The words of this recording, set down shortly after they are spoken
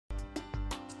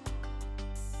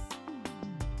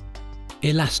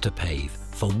Elastopave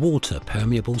for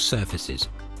water-permeable surfaces.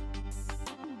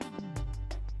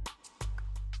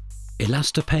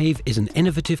 Elastopave is an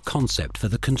innovative concept for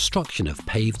the construction of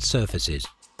paved surfaces,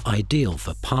 ideal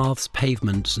for paths,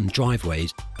 pavements and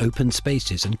driveways, open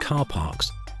spaces and car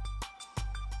parks.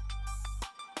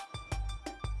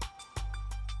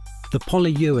 The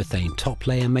polyurethane top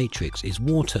layer matrix is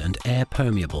water and air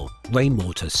permeable.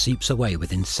 Rainwater seeps away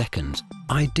within seconds,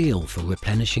 ideal for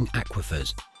replenishing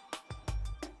aquifers.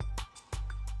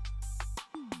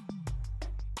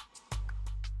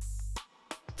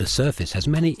 The surface has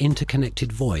many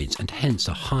interconnected voids and hence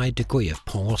a high degree of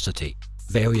porosity.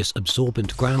 Various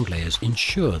absorbent ground layers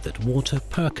ensure that water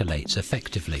percolates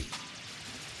effectively.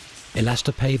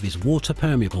 Elastopave is water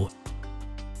permeable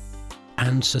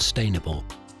and sustainable.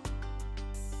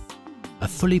 A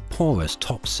fully porous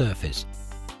top surface.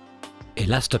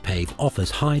 Elastopave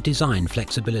offers high design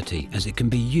flexibility as it can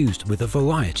be used with a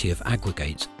variety of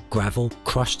aggregates, gravel,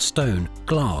 crushed stone,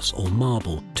 glass or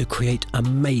marble to create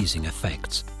amazing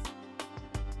effects.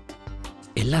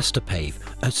 Elastopave,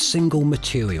 a single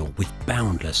material with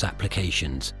boundless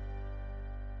applications.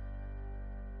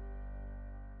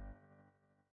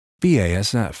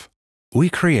 BASF. We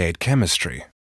create chemistry.